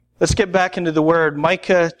Let's get back into the Word.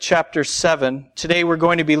 Micah chapter 7. Today we're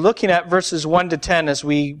going to be looking at verses 1 to 10 as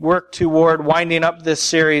we work toward winding up this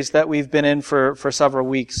series that we've been in for several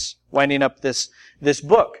weeks. Winding up this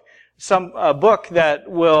book. A book that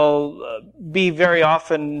will be very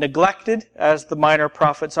often neglected, as the minor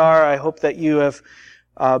prophets are. I hope that you have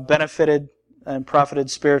benefited and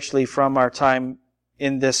profited spiritually from our time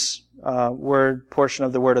in this portion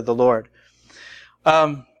of the Word of the Lord.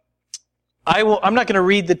 I'm not going to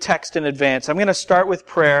read the text in advance. I'm going to start with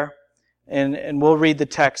prayer, and we'll read the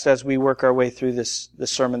text as we work our way through this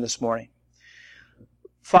sermon this morning.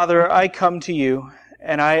 Father, I come to you,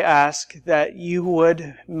 and I ask that you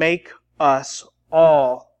would make us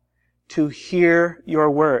all to hear your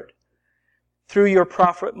word. Through your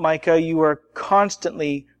prophet Micah, you are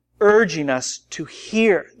constantly urging us to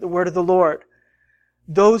hear the word of the Lord.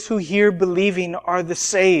 Those who hear believing are the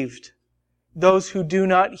saved. Those who do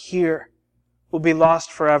not hear will be lost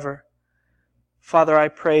forever. Father, I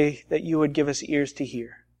pray that you would give us ears to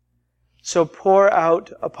hear. So pour out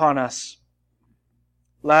upon us,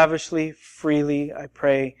 lavishly, freely, I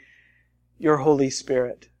pray, your Holy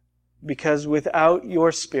Spirit. Because without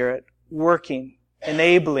your Spirit working,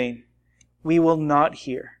 enabling, we will not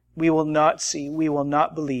hear, we will not see, we will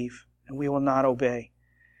not believe, and we will not obey.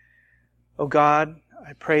 Oh God,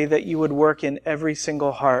 I pray that you would work in every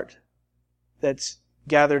single heart that's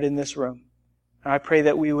gathered in this room. And I pray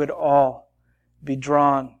that we would all be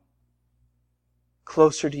drawn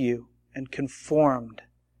closer to you and conformed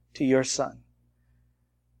to your Son.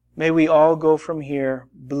 May we all go from here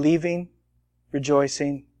believing,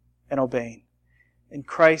 rejoicing, and obeying. In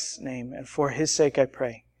Christ's name and for His sake I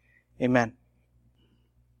pray. Amen.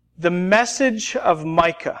 The message of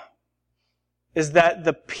Micah is that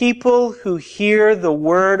the people who hear the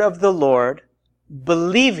word of the Lord,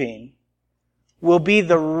 believing, will be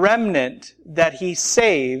the remnant that He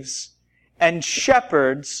saves and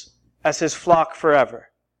shepherds as His flock forever.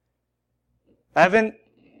 I haven't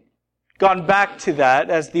gone back to that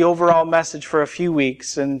as the overall message for a few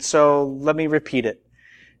weeks, and so let me repeat it.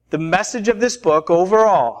 The message of this book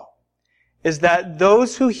overall is that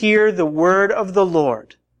those who hear the word of the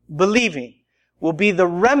Lord, believing, will be the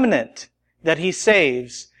remnant that He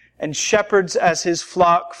saves and shepherds as His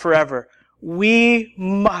flock forever. We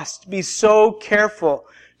must be so careful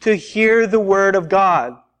to hear the word of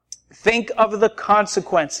God. Think of the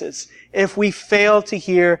consequences if we fail to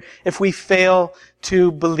hear, if we fail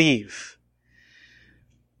to believe.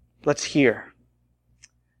 Let's hear.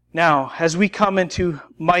 Now, as we come into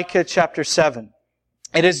Micah chapter 7,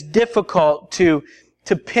 it is difficult to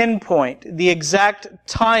pinpoint the exact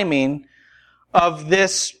timing of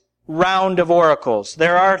this round of oracles.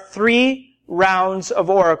 There are 3 rounds of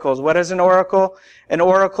oracles. What is an oracle? An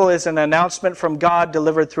oracle is an announcement from God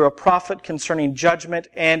delivered through a prophet concerning judgment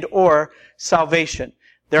and or salvation.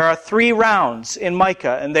 There are 3 rounds in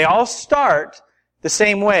Micah, and they all start the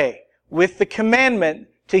same way, with the commandment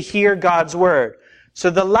to hear God's word. So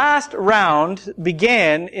the last round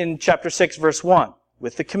began in chapter 6, verse 1,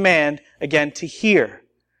 with the command, again, to hear.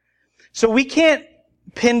 So we can't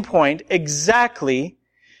pinpoint exactly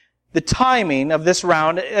the timing of this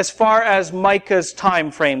round as far as Micah's time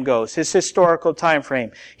frame goes, his historical time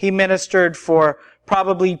frame. He ministered for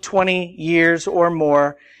probably 20 years or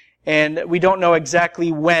more, and we don't know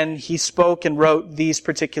exactly when he spoke and wrote these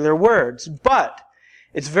particular words. But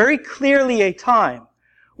it's very clearly a time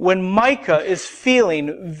when Micah is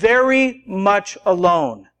feeling very much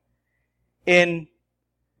alone in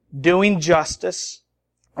doing justice,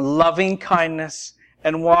 loving kindness,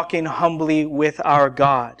 and walking humbly with our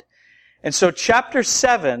God. And so chapter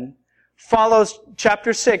 7 follows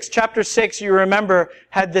chapter 6. Chapter 6, you remember,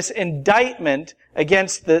 had this indictment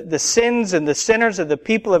against the sins and the sinners of the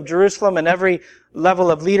people of Jerusalem and every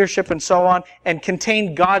level of leadership and so on, and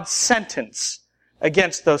contained God's sentence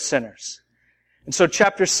against those sinners. And so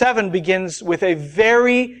chapter 7 begins with a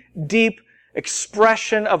very deep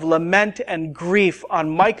expression of lament and grief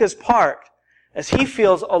on Micah's part as he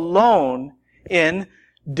feels alone in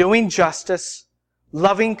doing justice,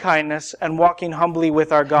 loving kindness, and walking humbly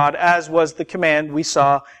with our God, as was the command we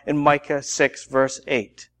saw in Micah 6, verse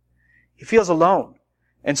 8. He feels alone.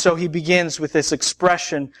 And so he begins with this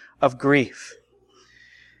expression of grief.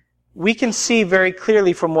 We can see very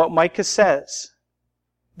clearly from what Micah says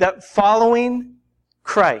that following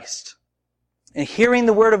Christ and hearing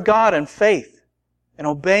the word of God in faith and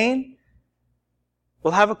obeying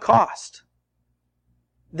will have a cost.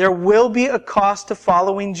 There will be a cost to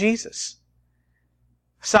following Jesus.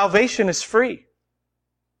 Salvation is free.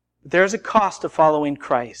 But there is a cost to following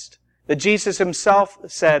Christ that Jesus Himself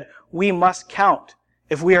said we must count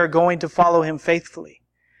if we are going to follow Him faithfully.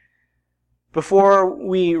 Before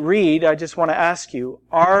we read, I just want to ask you,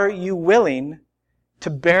 are you willing to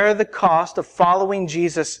bear the cost of following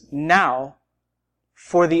Jesus now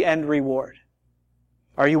for the end reward?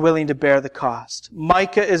 Are you willing to bear the cost?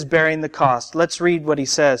 Micah is bearing the cost. Let's read what he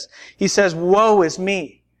says. He says, "Woe is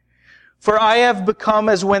me, for I have become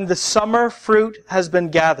as when the summer fruit has been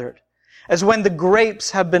gathered, as when the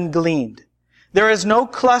grapes have been gleaned. There is no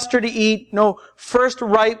cluster to eat, no first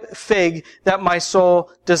ripe fig that my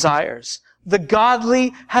soul desires. The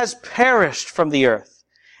godly has perished from the earth,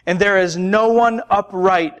 and there is no one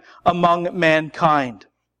upright among mankind."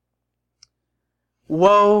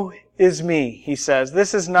 Woe is me, he says.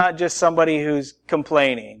 This is not just somebody who's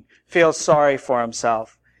complaining, feels sorry for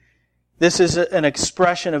himself. This is an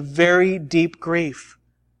expression of very deep grief,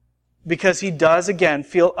 because he does, again,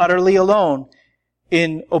 feel utterly alone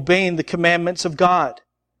in obeying the commandments of God.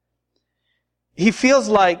 He feels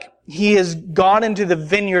like he has gone into the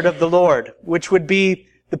vineyard of the Lord, which would be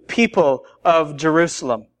the people of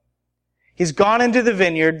Jerusalem. He's gone into the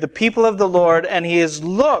vineyard, the people of the Lord, and he has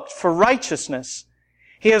looked for righteousness.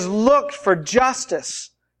 He has looked for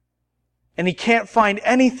justice, and he can't find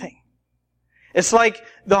anything. It's like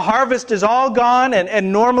the harvest is all gone,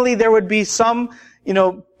 and normally there would be some,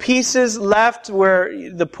 pieces left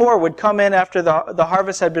where the poor would come in after the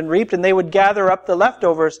harvest had been reaped, and they would gather up the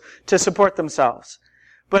leftovers to support themselves.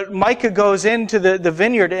 But Micah goes into the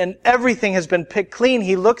vineyard, and everything has been picked clean.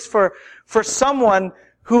 He looks for someone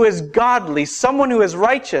who is godly, someone who is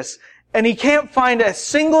righteous, and he can't find a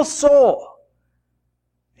single soul.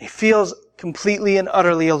 He feels completely and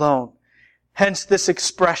utterly alone. Hence this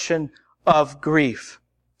expression of grief.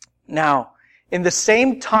 Now, in the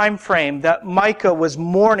same time frame that Micah was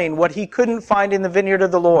mourning what he couldn't find in the vineyard of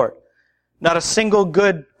the Lord, not a single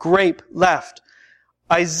good grape left,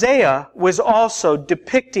 Isaiah was also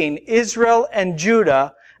depicting Israel and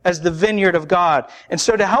Judah as the vineyard of God. And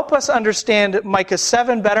so to help us understand Micah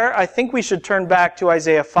 7 better, I think we should turn back to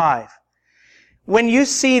Isaiah 5. When you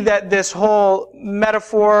see that this whole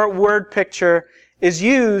metaphor, word picture is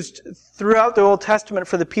used throughout the Old Testament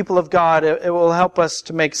for the people of God, it will help us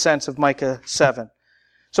to make sense of Micah 7.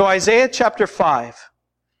 So Isaiah chapter 5,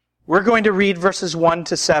 we're going to read verses 1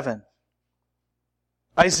 to 7.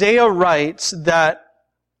 Isaiah writes that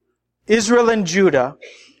Israel and Judah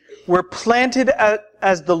were planted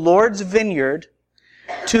as the Lord's vineyard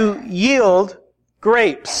to yield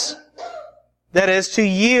grapes. That is, to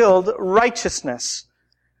yield righteousness.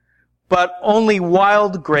 But only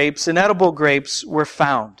wild grapes, inedible grapes, were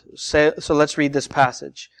found. So let's read this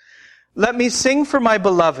passage. "Let me sing for my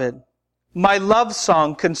beloved my love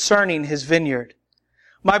song concerning his vineyard.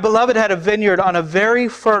 My beloved had a vineyard on a very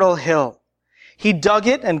fertile hill. He dug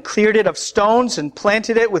it and cleared it of stones and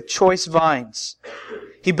planted it with choice vines.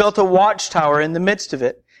 He built a watchtower in the midst of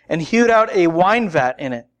it and hewed out a wine vat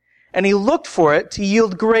in it. And he looked for it to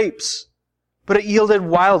yield grapes, but it yielded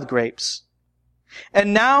wild grapes.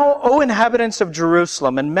 And now, O inhabitants of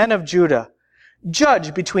Jerusalem and men of Judah,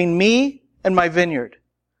 judge between me and my vineyard.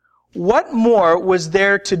 What more was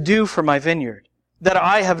there to do for my vineyard that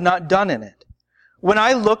I have not done in it? When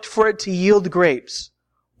I looked for it to yield grapes,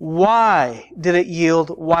 why did it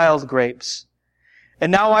yield wild grapes?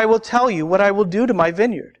 And now I will tell you what I will do to my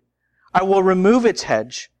vineyard. I will remove its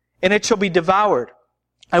hedge, and it shall be devoured.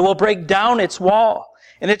 I will break down its wall,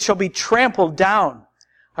 and it shall be trampled down.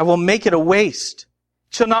 I will make it a waste.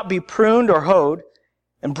 It shall not be pruned or hoed,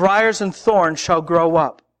 and briars and thorns shall grow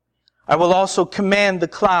up. I will also command the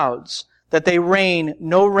clouds, that they rain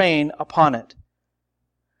no rain upon it.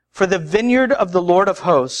 For the vineyard of the Lord of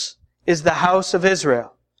hosts is the house of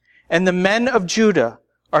Israel, and the men of Judah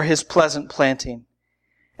are his pleasant planting.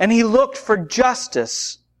 And he looked for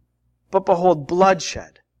justice, but behold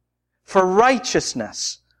bloodshed. For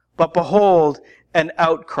righteousness, but behold an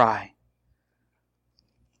outcry.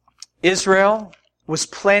 Israel was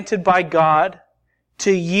planted by God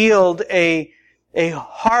to yield a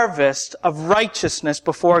harvest of righteousness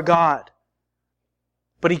before God.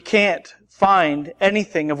 But he can't find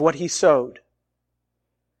anything of what he sowed.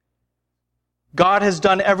 God has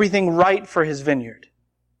done everything right for his vineyard,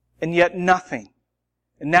 and yet nothing.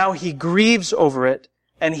 And now he grieves over it,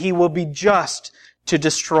 and he will be just to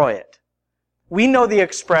destroy it. We know the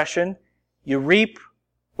expression, you reap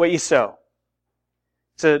what you sow.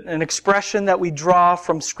 It's an expression that we draw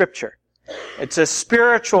from Scripture. It's a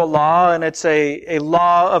spiritual law, and it's a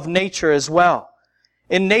law of nature as well.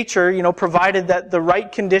 In nature, provided that the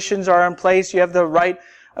right conditions are in place, you have the right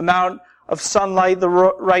amount of sunlight, the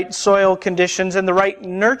right soil conditions, and the right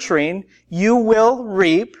nurturing, you will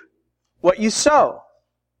reap what you sow.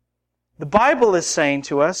 The Bible is saying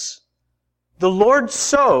to us, the Lord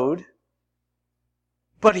sowed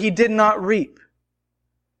but he did not reap.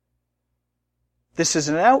 This is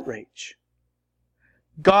an outrage.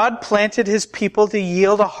 God planted his people to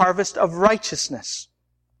yield a harvest of righteousness.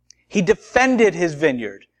 He defended his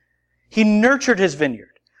vineyard. He nurtured his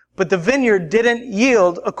vineyard. But the vineyard didn't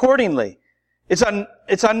yield accordingly.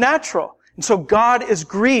 It's unnatural. And so God is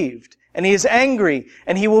grieved, and he is angry,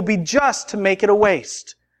 and he will be just to make it a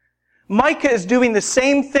waste. Micah is doing the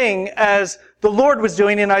same thing as the Lord was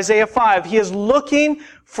doing in Isaiah 5. He is looking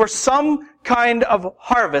for some kind of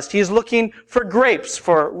harvest. He is looking for grapes,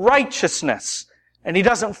 for righteousness. And he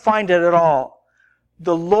doesn't find it at all.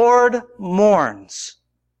 The Lord mourns.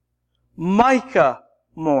 Micah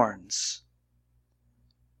mourns.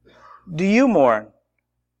 Do you mourn?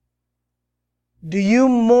 Do you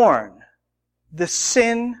mourn the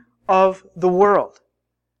sin of the world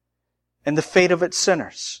and the fate of its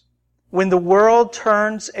sinners? When the world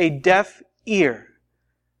turns a deaf ear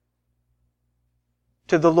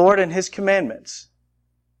to the Lord and his commandments,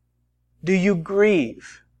 do you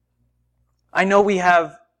grieve? I know we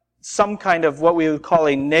have some kind of what we would call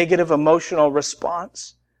a negative emotional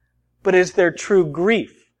response, but is there true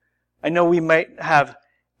grief? I know we might have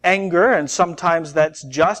anger, and sometimes that's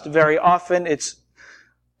just. Very often it's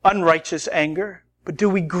unrighteous anger. But do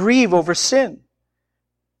we grieve over sin?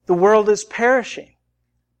 The world is perishing.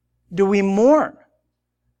 Do we mourn?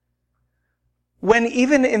 When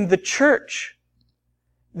even in the church,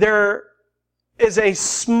 there is a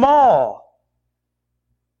small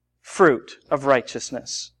fruit of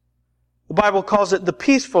righteousness. The Bible calls it the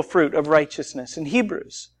peaceful fruit of righteousness in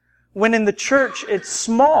Hebrews. When in the church it's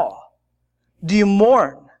small, do you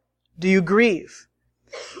mourn? Do you grieve?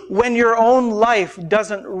 When your own life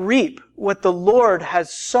doesn't reap what the Lord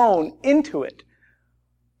has sown into it,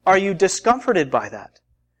 are you discomforted by that?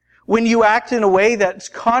 When you act in a way that's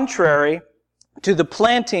contrary to the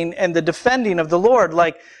planting and the defending of the Lord,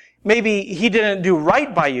 like maybe he didn't do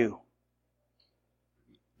right by you,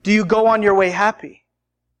 do you go on your way happy?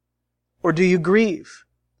 Or do you grieve?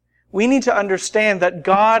 We need to understand that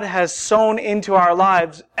God has sown into our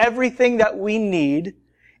lives everything that we need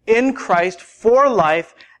in Christ for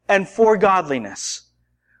life and for godliness.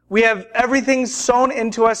 We have everything sown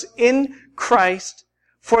into us in Christ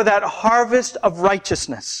for that harvest of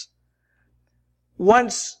righteousness.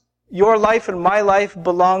 Once your life and my life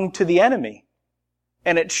belonged to the enemy,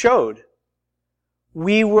 and it showed.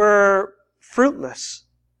 We were fruitless.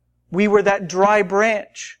 We were that dry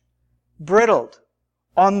branch, brittled,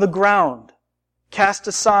 on the ground, cast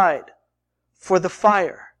aside for the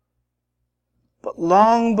fire. But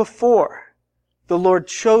long before, the Lord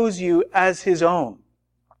chose you as his own.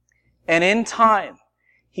 And in time,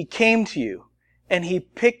 he came to you and he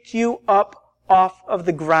picked you up off of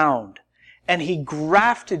the ground and he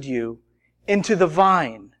grafted you into the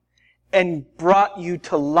vine and brought you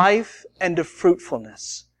to life and to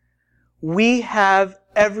fruitfulness. We have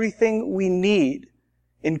everything we need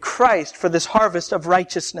in Christ for this harvest of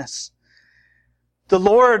righteousness. The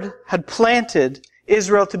Lord had planted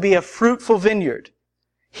Israel to be a fruitful vineyard.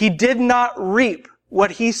 He did not reap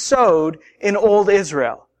what he sowed in old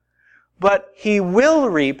Israel, but he will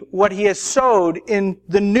reap what he has sowed in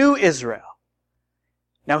the new Israel.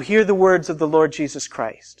 Now hear the words of the Lord Jesus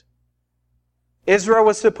Christ. Israel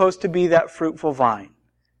was supposed to be that fruitful vine.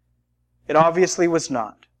 It obviously was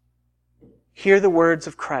not. Hear the words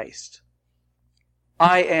of Christ.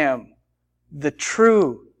 I am the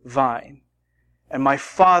true vine, and my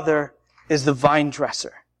Father is the vine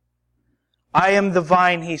dresser. I am the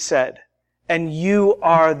vine, he said, and you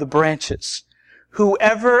are the branches.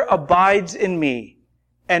 Whoever abides in me,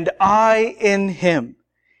 and I in him,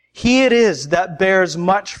 he it is that bears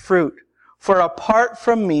much fruit, for apart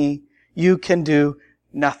from me, you can do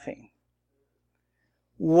nothing.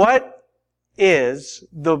 What is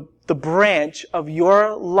the branch of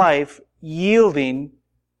your life yielding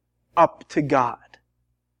up to God?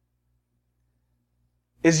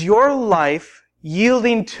 Is your life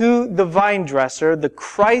yielding to the vine dresser the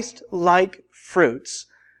Christ-like fruits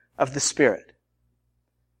of the Spirit?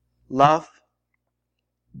 Love,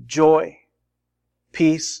 joy,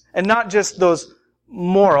 peace, and not just those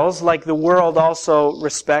morals like the world also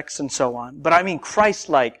respects and so on, but I mean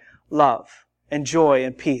Christ-like love and joy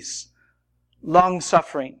and peace,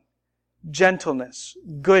 long-suffering, gentleness,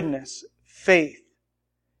 goodness, faith,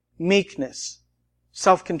 meekness,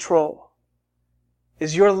 self-control.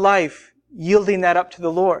 Is your life yielding that up to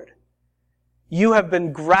the Lord? You have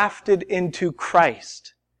been grafted into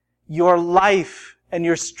Christ. Your life and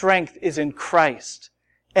your strength is in Christ,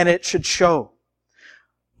 and it should show.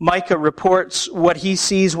 Micah reports what he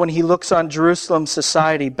sees when he looks on Jerusalem's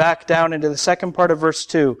society, back down into the second part of verse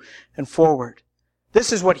 2 and forward.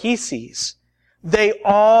 This is what he sees. They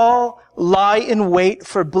all lie in wait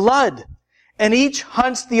for blood, and each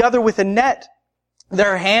hunts the other with a net.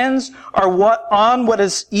 Their hands are on what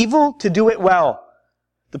is evil to do it well.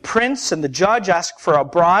 The prince and the judge ask for a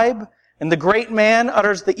bribe, and the great man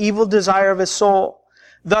utters the evil desire of his soul.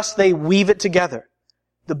 Thus they weave it together.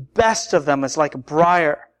 The best of them is like a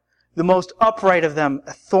briar, the most upright of them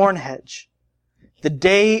a thorn hedge. The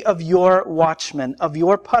day of your watchmen, of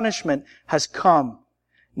your punishment, has come.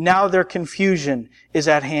 Now their confusion is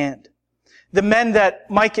at hand. The men that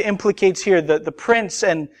Micah implicates here, the prince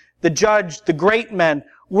and the judge, the great men,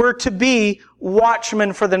 were to be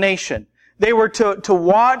watchmen for the nation. They were to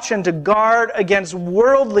watch and to guard against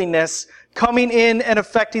worldliness coming in and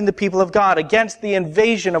affecting the people of God, against the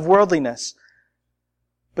invasion of worldliness.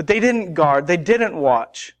 But they didn't guard, they didn't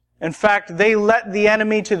watch. In fact, they let the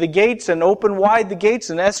enemy to the gates and opened wide the gates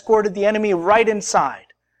and escorted the enemy right inside.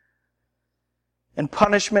 And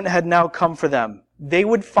punishment had now come for them. They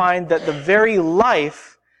would find that the very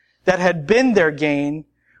life that had been their gain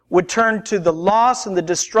would turn to the loss and the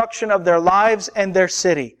destruction of their lives and their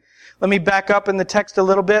city. Let me back up in the text a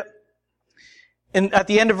little bit. At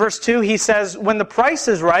the end of verse 2, he says, when the price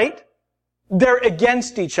is right, they're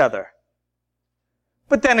against each other.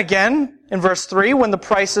 But then again, in verse 3, when the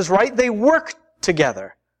price is right, they work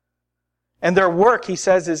together. And their work, he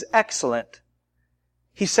says, is excellent.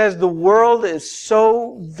 He says the world is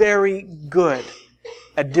so very good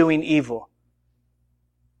at doing evil.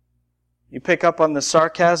 You pick up on the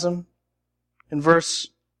sarcasm in verse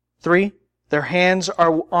 3. Their hands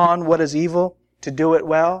are on what is evil to do it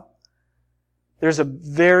well. There's a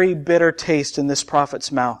very bitter taste in this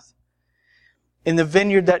prophet's mouth. In the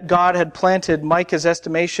vineyard that God had planted, Micah's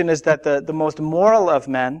estimation is that the most moral of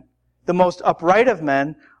men, the most upright of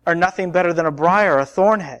men, are nothing better than a briar, a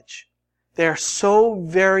thorn hedge. They are so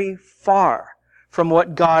very far from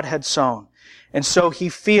what God had sown. And so he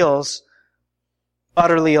feels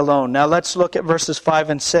utterly alone. Now let's look at verses 5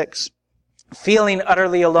 and 6. Feeling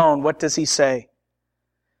utterly alone, what does he say?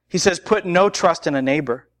 He says, put no trust in a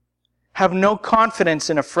neighbor. Have no confidence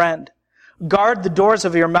in a friend. Guard the doors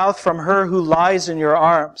of your mouth from her who lies in your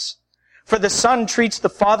arms. For the son treats the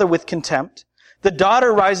father with contempt. The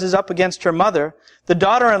daughter rises up against her mother, the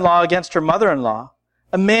daughter-in-law against her mother-in-law.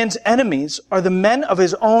 A man's enemies are the men of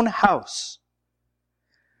his own house.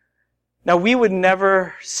 Now we would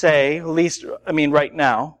never say, at least, right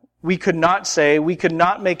now, we could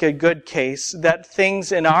not make a good case that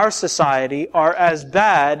things in our society are as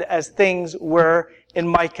bad as things were in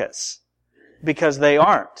Micah's, because they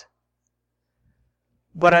aren't.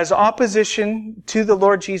 But as opposition to the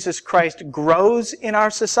Lord Jesus Christ grows in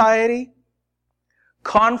our society,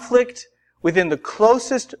 conflict within the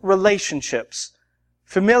closest relationships,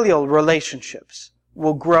 familial relationships,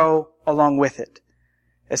 will grow along with it.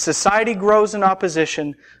 As society grows in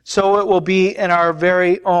opposition, so it will be in our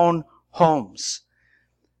very own homes.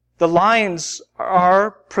 The lines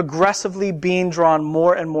are progressively being drawn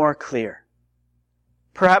more and more clear.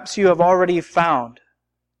 Perhaps you have already found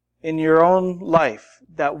in your own life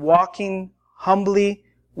that walking humbly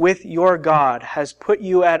with your God has put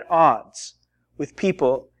you at odds with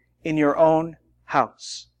people in your own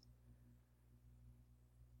house.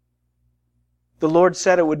 The Lord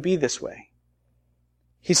said it would be this way.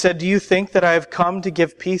 He said, do you think that I have come to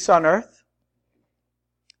give peace on earth?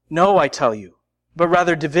 No, I tell you, but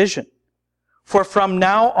rather division. For from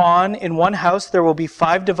now on in one house there will be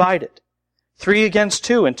 5 divided, 3 against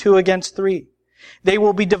 2 and 2 against 3. They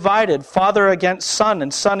will be divided, father against son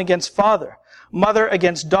and son against father, mother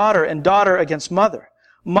against daughter and daughter against mother,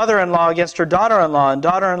 mother-in-law against her daughter-in-law and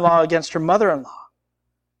daughter-in-law against her mother-in-law.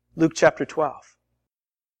 Luke chapter 12.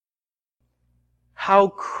 How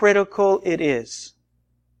critical it is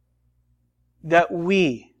that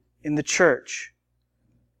we in the church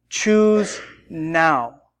choose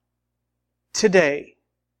now, today,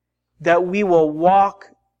 that we will walk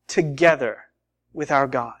together with our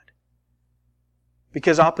God.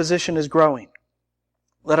 Because opposition is growing.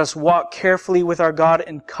 Let us walk carefully with our God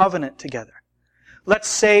in covenant together. Let's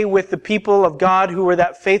say with the people of God who were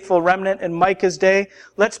that faithful remnant in Micah's day,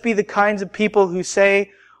 let's be the kinds of people who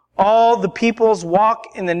say, all the peoples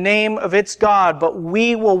walk in the name of its God, but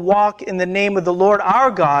we will walk in the name of the Lord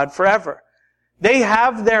our God forever. They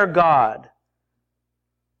have their God.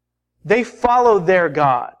 They follow their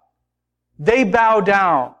God. They bow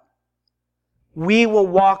down. We will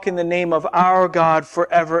walk in the name of our God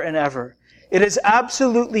forever and ever. It is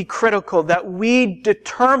absolutely critical that we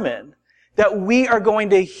determine that we are going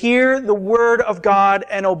to hear the word of God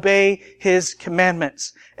and obey His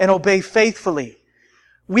commandments and obey faithfully.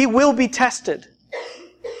 We will be tested.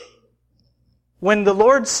 when the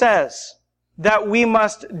Lord says that we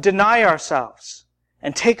must deny ourselves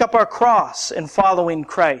and take up our cross in following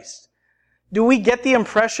Christ, do we get the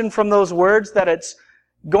impression from those words that it's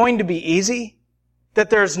going to be easy? That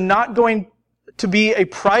there's not going to be a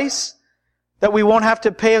price? That we won't have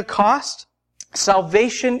to pay a cost?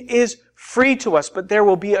 Salvation is free to us, but there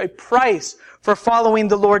will be a price for following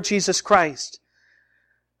the Lord Jesus Christ.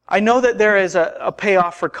 I know that there is a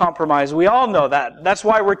payoff for compromise. We all know that. That's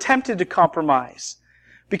why we're tempted to compromise.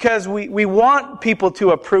 Because we want people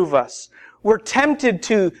to approve us. We're tempted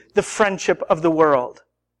to the friendship of the world.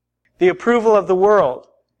 The approval of the world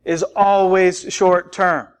is always short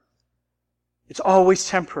term. It's always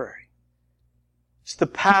temporary. It's the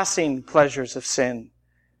passing pleasures of sin.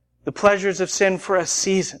 The pleasures of sin for a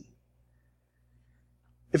season.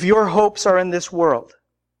 If your hopes are in this world,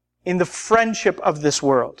 in the friendship of this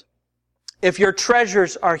world, if your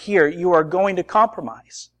treasures are here, you are going to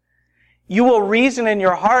compromise. You will reason in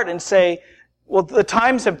your heart and say, well, the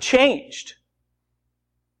times have changed.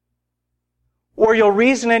 Or you'll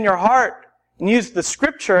reason in your heart and use the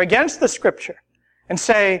Scripture against the Scripture and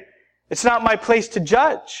say, it's not my place to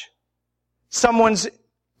judge someone's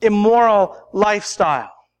immoral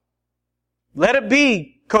lifestyle. Let it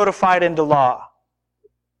be codified into law.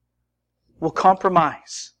 We'll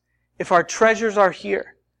compromise. If our treasures are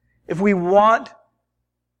here, if we want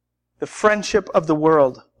the friendship of the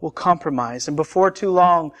world, we'll compromise. And before too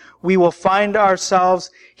long, we will find ourselves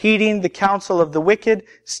heeding the counsel of the wicked,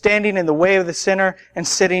 standing in the way of the sinner, and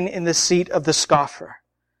sitting in the seat of the scoffer.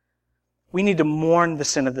 We need to mourn the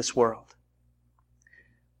sin of this world.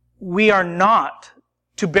 We are not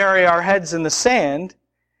to bury our heads in the sand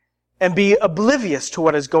and be oblivious to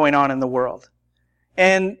what is going on in the world,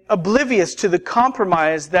 and oblivious to the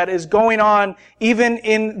compromise that is going on even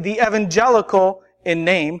in the evangelical, in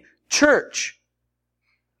name, church.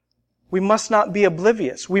 We must not be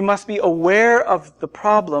oblivious. We must be aware of the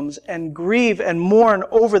problems and grieve and mourn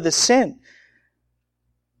over the sin.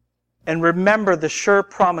 And remember the sure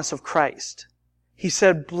promise of Christ. He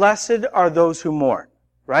said, blessed are those who mourn,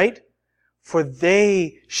 right? For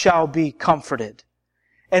they shall be comforted.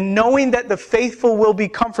 And knowing that the faithful will be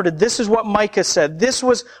comforted, this is what Micah said. This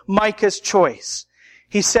was Micah's choice.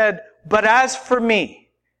 He said, but as for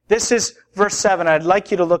me, this is verse 7. I'd like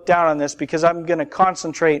you to look down on this because I'm going to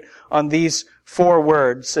concentrate on these 4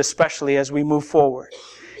 words, especially as we move forward.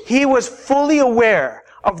 He was fully aware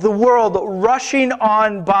of the world rushing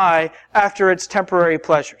on by after its temporary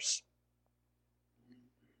pleasures.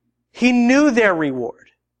 He knew their reward.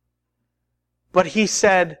 But he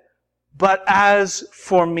said, but as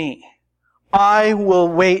for me, I will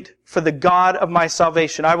wait for the God of my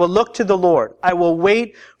salvation. I will look to the Lord. I will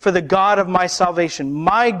wait for the God of my salvation.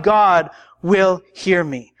 My God will hear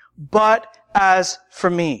me. But as for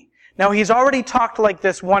me. Now, he's already talked like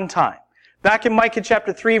this one time. Back in Micah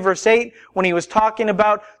chapter 3, verse 8, when he was talking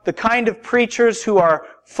about the kind of preachers who are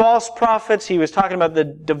false prophets, he was talking about the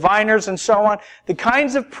diviners and so on. The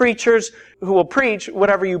kinds of preachers who will preach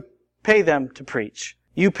whatever you pay them to preach.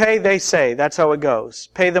 You pay, they say. That's how it goes.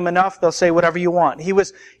 Pay them enough, they'll say whatever you want. He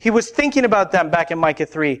was thinking about them back in Micah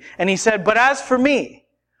 3. And he said, but as for me,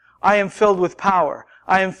 I am filled with power.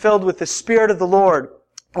 I am filled with the Spirit of the Lord,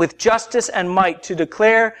 with justice and might, to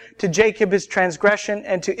declare to Jacob his transgression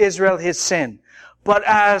and to Israel his sin. But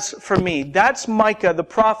as for me, that's Micah the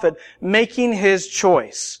prophet making his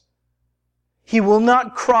choice. He will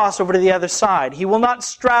not cross over to the other side. He will not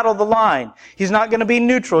straddle the line. He's not going to be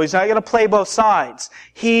neutral. He's not going to play both sides.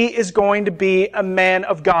 He is going to be a man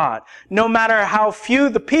of God. No matter how few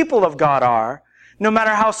the people of God are, no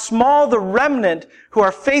matter how small the remnant who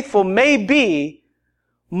are faithful may be,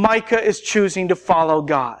 Micah is choosing to follow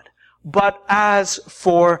God. But as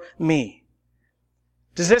for me.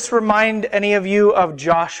 Does this remind any of you of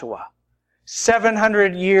Joshua?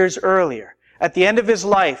 700 years earlier, at the end of his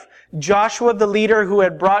life, Joshua, the leader who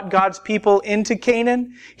had brought God's people into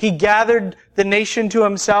Canaan, he gathered the nation to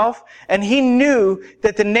himself, and he knew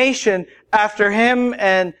that the nation, after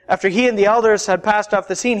he and the elders had passed off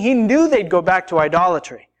the scene, he knew they'd go back to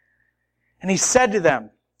idolatry. And he said to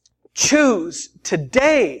them, choose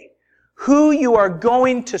today who you are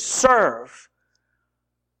going to serve.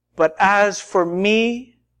 But as for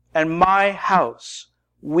me and my house,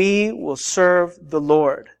 we will serve the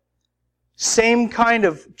Lord. Same kind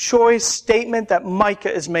of choice statement that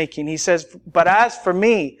Micah is making. He says, but as for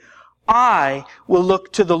me, I will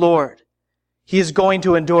look to the Lord. He is going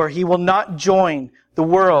to endure. He will not join the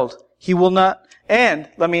world. He will not, and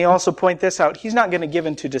let me also point this out, he's not going to give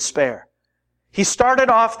in to despair. He started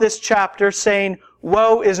off this chapter saying,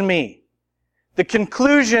 woe is me. The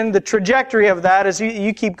conclusion, the trajectory of that is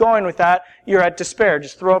you keep going with that, you're at despair.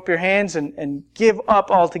 Just throw up your hands and give up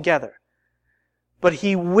altogether. But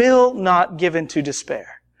he will not give into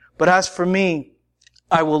despair. But as for me,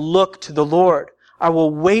 I will look to the Lord. I will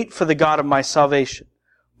wait for the God of my salvation.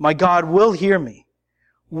 My God will hear me.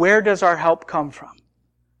 Where does our help come from?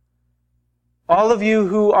 All of you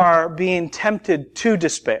who are being tempted to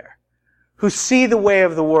despair, who see the way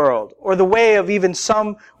of the world, or the way of even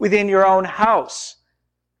some within your own house,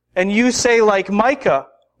 and you say like Micah,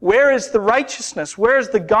 where is the righteousness? Where is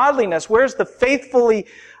the godliness? Where is the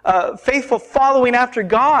faithful following after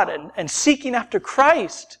God and seeking after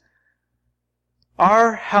Christ?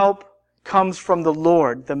 Our help comes from the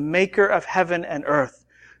Lord, the maker of heaven and earth,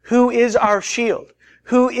 who is our shield,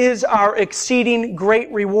 who is our exceeding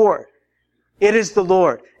great reward. It is the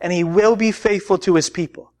Lord, and He will be faithful to His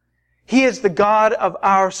people. He is the God of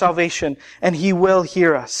our salvation, and He will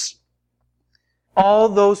hear us. All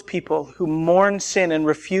those people who mourn sin and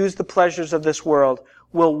refuse the pleasures of this world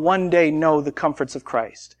will one day know the comforts of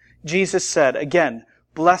Christ. Jesus said, again,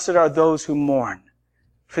 blessed are those who mourn,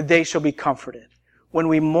 for they shall be comforted. When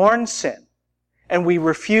we mourn sin and we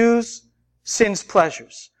refuse sin's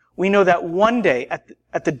pleasures, we know that one day,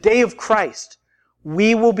 at the day of Christ,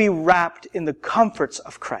 we will be wrapped in the comforts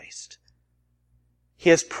of Christ. He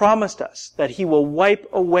has promised us that He will wipe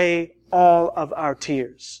away all of our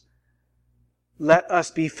tears. Let us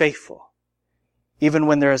be faithful, even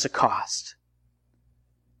when there is a cost.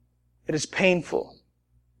 It is painful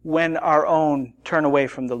when our own turn away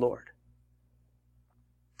from the Lord.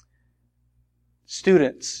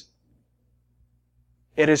 Students,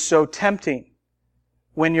 it is so tempting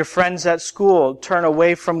when your friends at school turn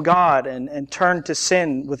away from God and turn to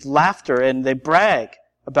sin with laughter and they brag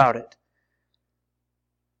about it.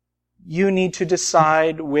 You need to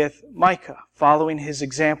decide with Micah, following his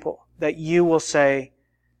example, that you will say,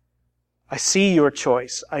 I see your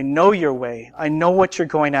choice. I know your way. I know what you're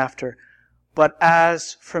going after. But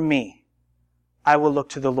as for me, I will look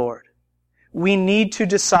to the Lord. We need to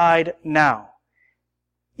decide now.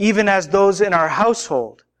 Even as those in our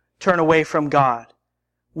household turn away from God,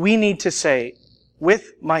 we need to say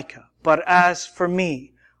with Micah, but as for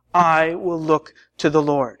me, I will look to the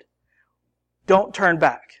Lord. Don't turn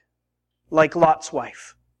back like Lot's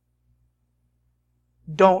wife.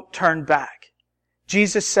 Don't turn back.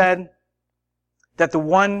 Jesus said that the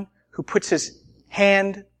one who puts his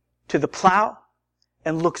hand to the plow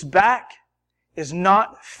and looks back is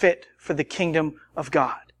not fit for the kingdom of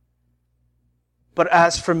God. But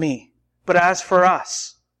as for me, but as for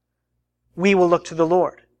us, we will look to the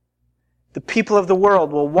Lord. The people of the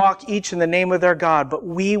world will walk each in the name of their God, but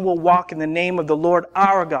we will walk in the name of the Lord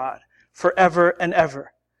our God forever and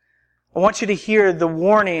ever. I want you to hear the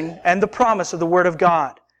warning and the promise of the Word of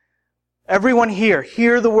God. Everyone here,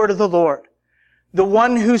 hear the word of the Lord. The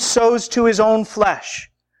one who sows to his own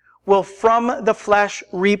flesh will from the flesh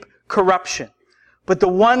reap corruption. But the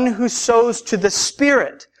one who sows to the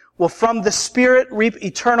Spirit will from the Spirit reap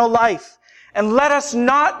eternal life. And let us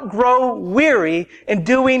not grow weary in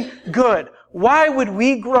doing good. Why would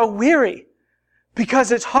we grow weary?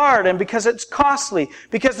 Because it's hard and because it's costly.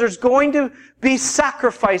 Because there's going to be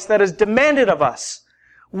sacrifice that is demanded of us.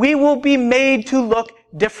 We will be made to look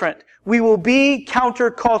different. We will be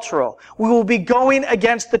countercultural. We will be going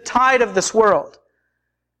against the tide of this world.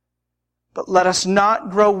 But let us not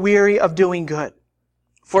grow weary of doing good.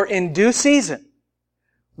 For in due season,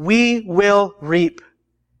 we will reap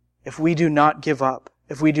if we do not give up,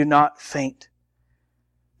 if we do not faint.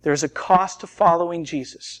 There is a cost to following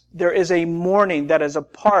Jesus. There is a mourning that is a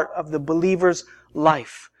part of the believer's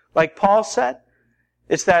life. Like Paul said,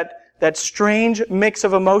 it's that strange mix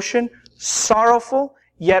of emotion, sorrowful,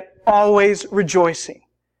 yet always rejoicing.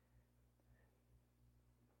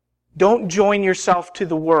 Don't join yourself to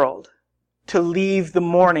the world to leave the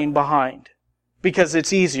mourning behind because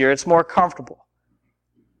it's easier, it's more comfortable.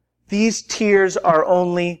 These tears are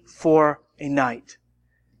only for a night.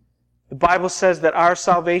 The Bible says that our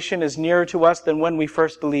salvation is nearer to us than when we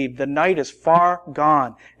first believed. The night is far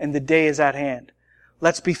gone and the day is at hand.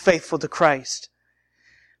 Let's be faithful to Christ.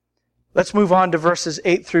 Let's move on to verses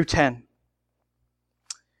 8 through 10.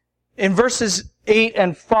 In verses 8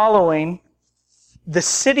 and following, the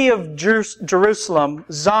city of Jerusalem,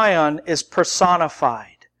 Zion, is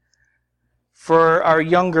personified. For our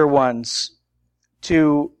younger ones,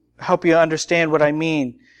 to help you understand what I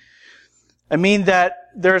mean that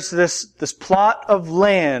there's this plot of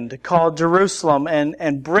land called Jerusalem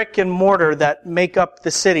and brick and mortar that make up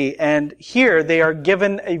the city. And here they are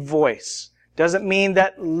given a voice. Doesn't mean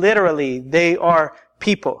that literally they are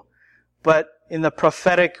people. But in the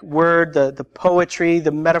prophetic word, the poetry,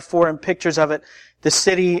 the metaphor and pictures of it, the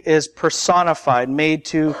city is personified, made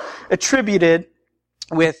to, attributed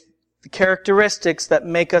with the characteristics that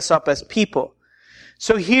make us up as people.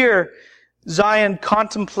 So here, Zion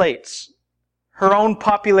contemplates her own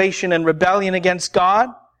population and rebellion against God.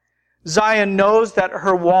 Zion knows that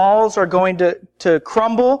her walls are going to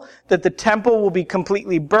crumble, that the temple will be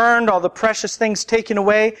completely burned, all the precious things taken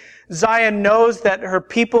away. Zion knows that her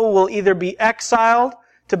people will either be exiled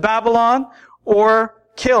to Babylon or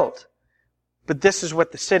killed. But this is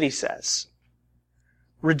what the city says.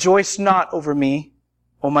 Rejoice not over me,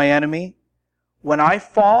 O my enemy. When I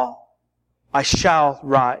fall, I shall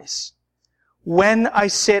rise. When I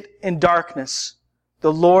sit in darkness,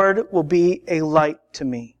 the Lord will be a light to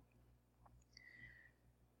me.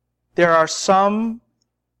 There are some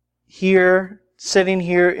here, sitting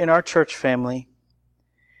here in our church family,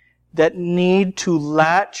 that need to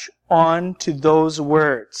latch on to those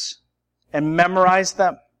words and memorize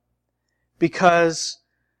them. Because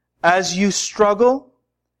as you struggle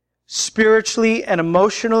spiritually and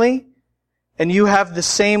emotionally, and you have the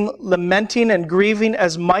same lamenting and grieving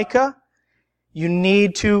as Micah, you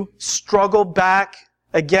need to struggle back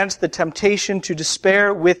against the temptation to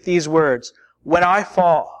despair with these words. When I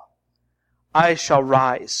fall, I shall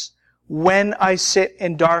rise. When I sit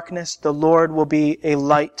in darkness, the Lord will be a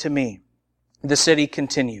light to me. The city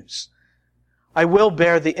continues. I will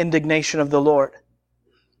bear the indignation of the Lord,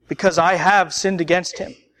 because I have sinned against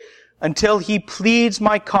Him, until He pleads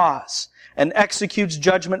my cause and executes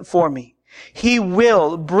judgment for me. He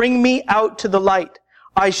will bring me out to the light.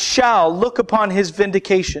 I shall look upon His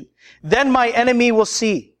vindication. Then my enemy will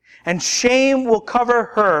see, and shame will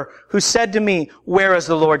cover her who said to me, where is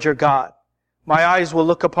the Lord your God? My eyes will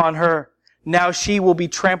look upon her. Now she will be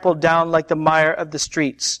trampled down like the mire of the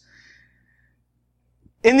streets.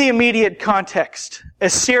 In the immediate context,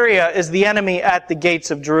 Assyria is the enemy at the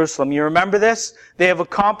gates of Jerusalem. You remember this? They have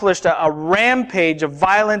accomplished a rampage of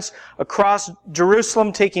violence across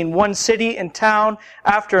Jerusalem, taking one city and town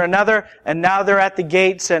after another, and now they're at the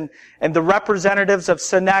gates, and the representatives of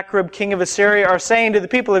Sennacherib, king of Assyria, are saying to the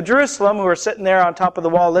people of Jerusalem, who are sitting there on top of the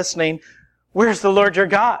wall listening, where's the Lord your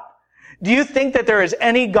God? Do you think that there is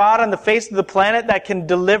any God on the face of the planet that can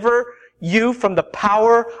deliver you from the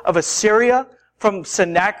power of Assyria, from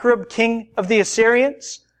Sennacherib, king of the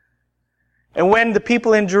Assyrians? And when the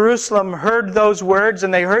people in Jerusalem heard those words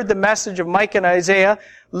and they heard the message of Micah and Isaiah,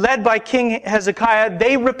 led by King Hezekiah,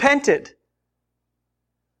 they repented.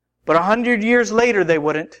 But 100 years later, they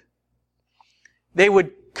wouldn't. They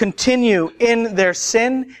would continue in their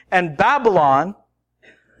sin, and Babylon,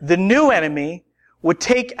 the new enemy, would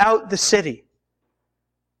take out the city.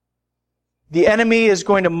 The enemy is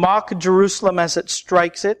going to mock Jerusalem as it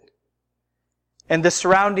strikes it. And the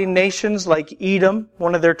surrounding nations like Edom,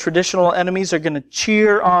 one of their traditional enemies, are going to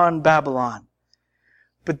cheer on Babylon.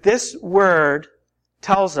 But this word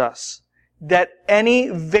tells us that any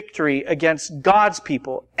victory against God's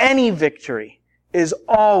people, any victory, is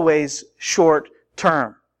always short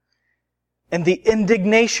term. And the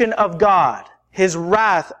indignation of God, His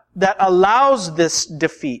wrath that allows this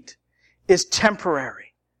defeat, is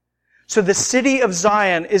temporary. So the city of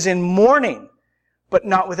Zion is in mourning, but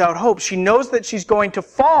not without hope. She knows that she's going to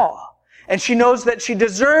fall, and she knows that she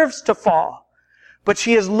deserves to fall. But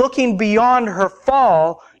she is looking beyond her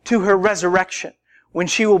fall to her resurrection, when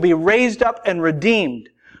she will be raised up and redeemed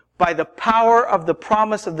by the power of the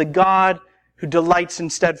promise of the God who delights in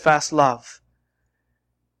steadfast love.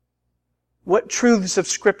 What truths of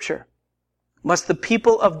Scripture must the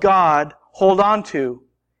people of God hold on to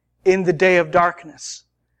in the day of darkness?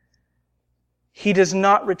 He does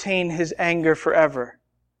not retain His anger forever.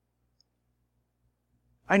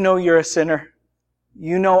 I know you're a sinner.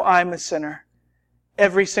 You know I'm a sinner.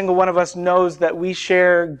 Every single one of us knows that we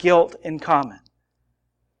share guilt in common.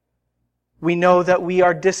 We know that we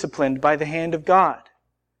are disciplined by the hand of God.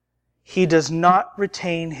 He does not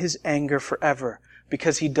retain His anger forever,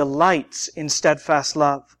 because He delights in steadfast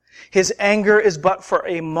love. His anger is but for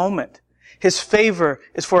a moment. His favor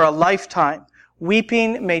is for a lifetime.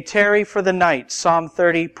 Weeping may tarry for the night, Psalm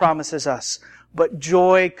 30 promises us, but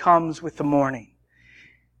joy comes with the morning.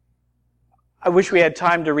 I wish we had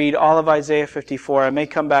time to read all of Isaiah 54. I may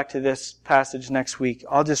come back to this passage next week.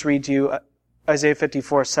 I'll just read to you Isaiah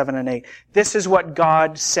 54, 7 and 8. This is what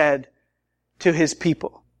God said to His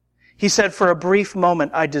people. He said, for a brief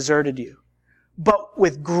moment I deserted you, but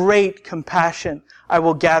with great compassion I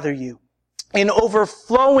will gather you. In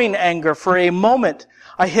overflowing anger for a moment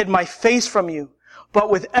I hid my face from you,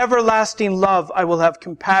 but with everlasting love I will have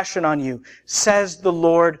compassion on you, says the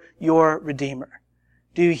Lord your Redeemer.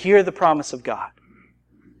 Do you hear the promise of God?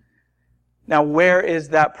 Now, where is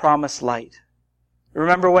that promised light?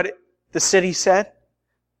 Remember what the city said?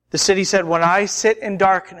 The city said, when I sit in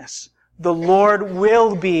darkness, the Lord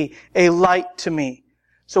will be a light to me.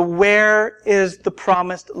 So where is the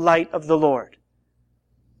promised light of the Lord?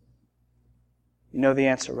 You know the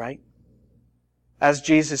answer, right? As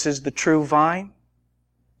Jesus is the true vine,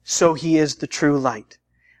 so He is the true light.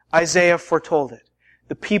 Isaiah foretold it.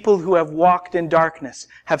 The people who have walked in darkness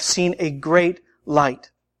have seen a great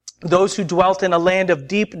light. Those who dwelt in a land of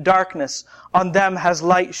deep darkness, on them has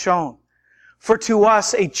light shone. For to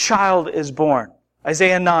us a child is born.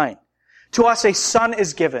 Isaiah 9. To us a son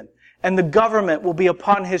is given, and the government will be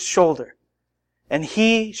upon His shoulder. And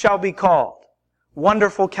He shall be called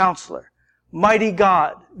Wonderful Counselor, Mighty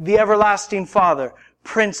God, the Everlasting Father,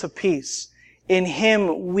 Prince of Peace. In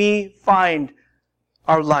Him we find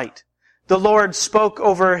our light. The Lord spoke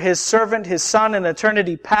over His servant, His Son, in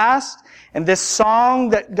eternity past. And this song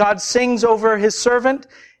that God sings over His servant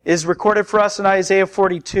is recorded for us in Isaiah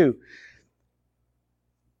 42.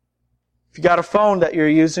 If you got a phone that you're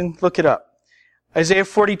using, look it up. Isaiah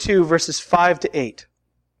 42, verses 5 to 8.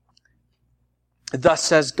 Thus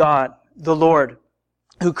says God, the Lord,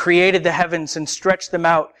 who created the heavens and stretched them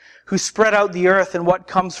out, who spread out the earth and what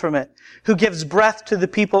comes from it, who gives breath to the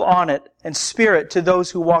people on it and spirit to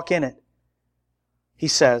those who walk in it. He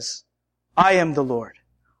says, I am the Lord.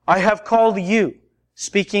 I have called you,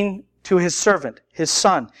 speaking to His servant, His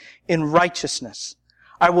Son, in righteousness.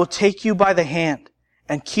 I will take you by the hand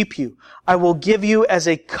and keep you. I will give you as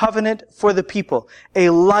a covenant for the people, a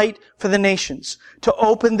light for the nations, to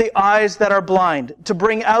open the eyes that are blind, to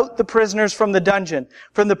bring out the prisoners from the dungeon,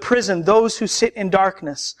 from the prison, those who sit in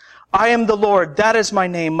darkness. I am the Lord. That is my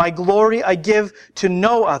name. My glory I give to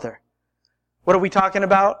no other. What are we talking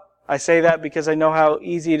about? I say that because I know how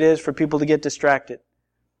easy it is for people to get distracted.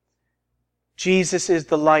 Jesus is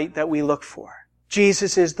the light that we look for.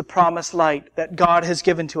 Jesus is the promised light that God has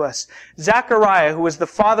given to us. Zechariah, who was the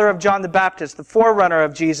father of John the Baptist, the forerunner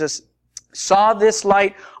of Jesus, saw this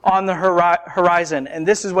light on the horizon. And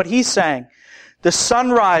this is what he sang. The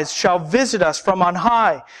sunrise shall visit us from on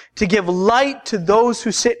high to give light to those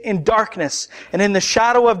who sit in darkness and in the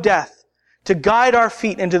shadow of death, to guide our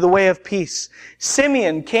feet into the way of peace.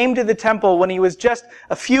 Simeon came to the temple when he was just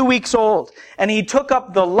a few weeks old, and he took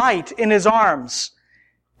up the light in his arms.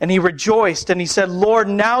 And he rejoiced, and he said, Lord,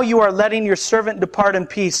 now you are letting your servant depart in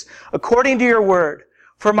peace, according to your word.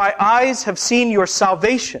 For my eyes have seen your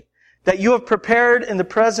salvation, that you have prepared in the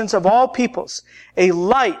presence of all peoples, a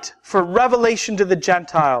light for revelation to the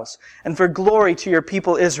Gentiles, and for glory to your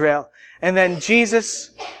people Israel. And then Jesus,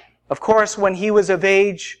 of course, when he was of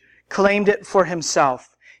age, claimed it for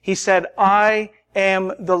himself. He said, I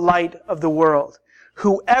am the light of the world.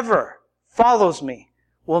 Whoever follows me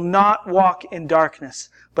will not walk in darkness,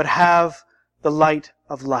 but have the light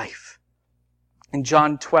of life. In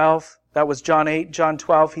John 12, that was John 8, John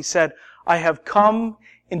 12, he said, I have come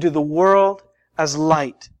into the world as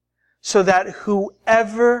light, so that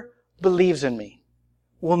whoever believes in me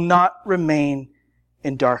will not remain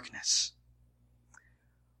in darkness.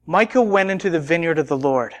 Micah went into the vineyard of the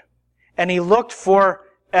Lord, and he looked for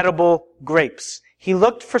edible grapes. He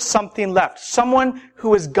looked for something left, someone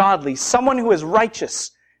who is godly, someone who is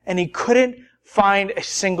righteous, and he couldn't find a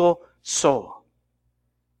single soul.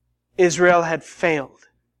 Israel had failed.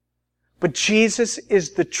 But Jesus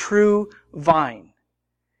is the true vine.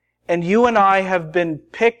 And you and I have been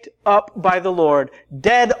picked up by the Lord,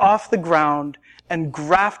 dead off the ground, and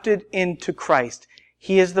grafted into Christ.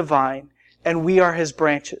 He is the vine, and we are His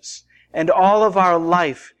branches. And all of our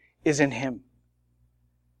life is in Him.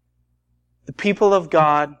 The people of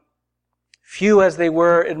God, few as they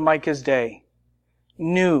were in Micah's day,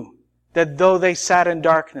 knew that though they sat in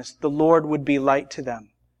darkness, the Lord would be light to them.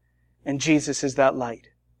 And Jesus is that light.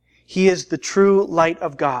 He is the true light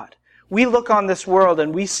of God. We look on this world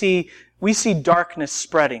and we see darkness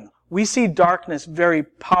spreading. We see darkness very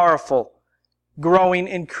powerful, growing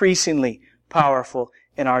increasingly powerful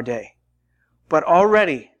in our day. But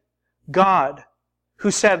already, God,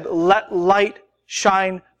 who said, let light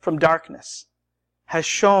shine from darkness, has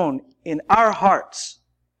shown in our hearts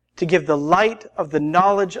to give the light of the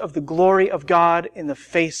knowledge of the glory of God in the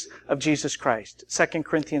face of Jesus Christ. 2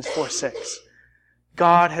 Corinthians 4:6.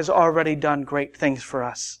 God has already done great things for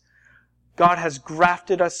us. God has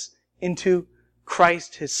grafted us into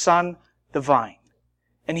Christ, His Son, the vine.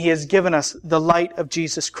 And He has given us the light of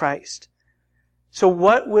Jesus Christ. So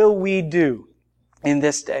what will we do in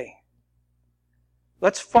this day?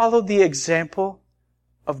 Let's follow the example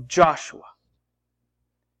of Joshua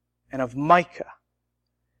and of Micah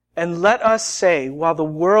And let us say, while the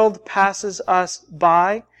world passes us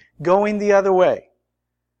by, going the other way,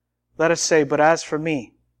 let us say, but as for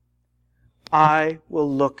me, I will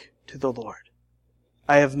look to the Lord.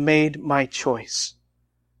 I have made my choice.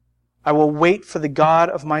 I will wait for the God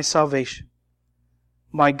of my salvation.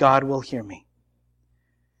 My God will hear me.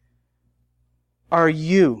 Are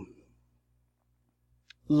you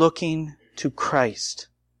looking to Christ?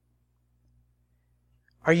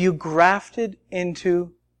 Are you grafted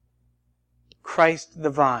into Christ the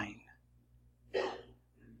vine?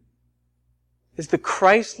 Is the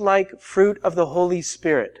Christ-like fruit of the Holy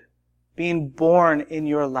Spirit being born in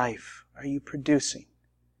your life? Are you producing?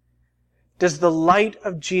 Does the light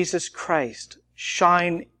of Jesus Christ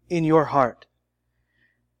shine in your heart?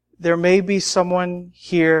 There may be someone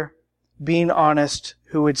here, being honest,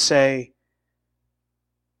 who would say,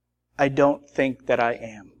 I don't think that I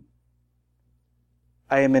am.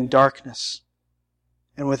 I am in darkness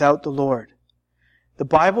and without the Lord. The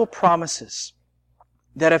Bible promises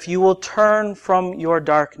that if you will turn from your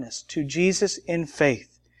darkness to Jesus in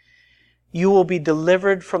faith, you will be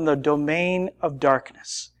delivered from the domain of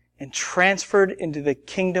darkness and transferred into the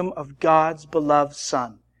kingdom of God's beloved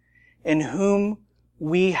Son, in whom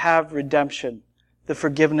we have redemption, the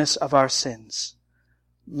forgiveness of our sins.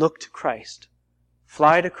 Look to Christ.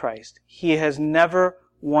 Fly to Christ. He has never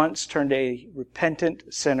once turned a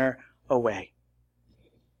repentant sinner away.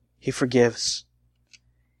 He forgives.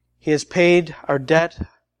 He has paid our debt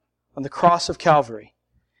on the cross of Calvary.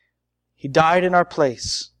 He died in our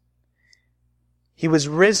place. He was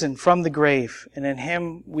risen from the grave, and in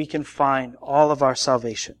Him we can find all of our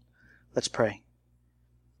salvation. Let's pray.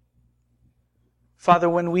 Father,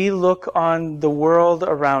 when we look on the world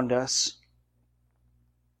around us,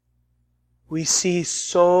 we see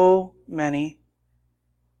so many,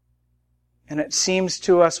 and it seems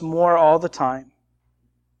to us more all the time,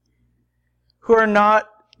 who are not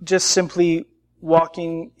just simply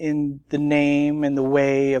walking in the name and the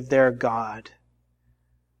way of their God,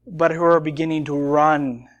 but who are beginning to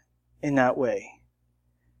run in that way,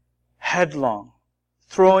 headlong,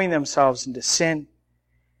 throwing themselves into sin,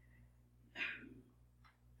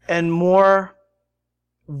 and more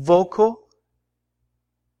vocal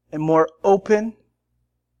and more open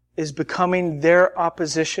is becoming their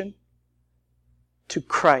opposition to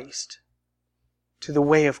Christ, to the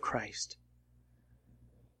way of Christ.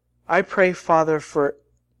 I pray, Father, for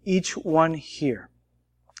each one here,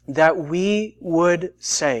 that we would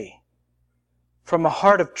say, from a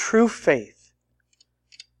heart of true faith,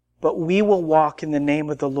 but we will walk in the name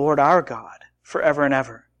of the Lord our God forever and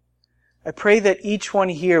ever. I pray that each one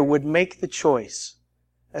here would make the choice,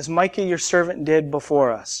 as Micah your servant did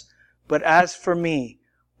before us, but as for me,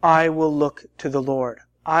 I will look to the Lord.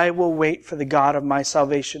 I will wait for the God of my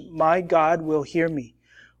salvation. My God will hear me.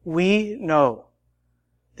 We know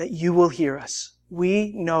that you will hear us.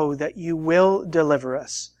 We know that you will deliver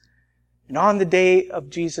us. And on the day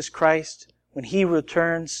of Jesus Christ, when He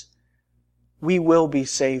returns, we will be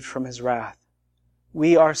saved from His wrath.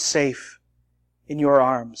 We are safe in your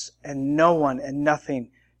arms, and no one and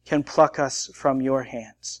nothing can pluck us from your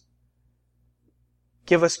hands.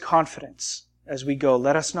 Give us confidence as we go.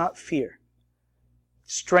 Let us not fear.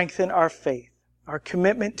 Strengthen our faith, our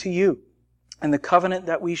commitment to you, and the covenant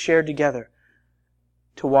that we share together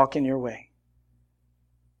to walk in your way.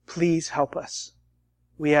 Please help us.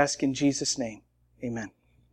 We ask in Jesus' name. Amen.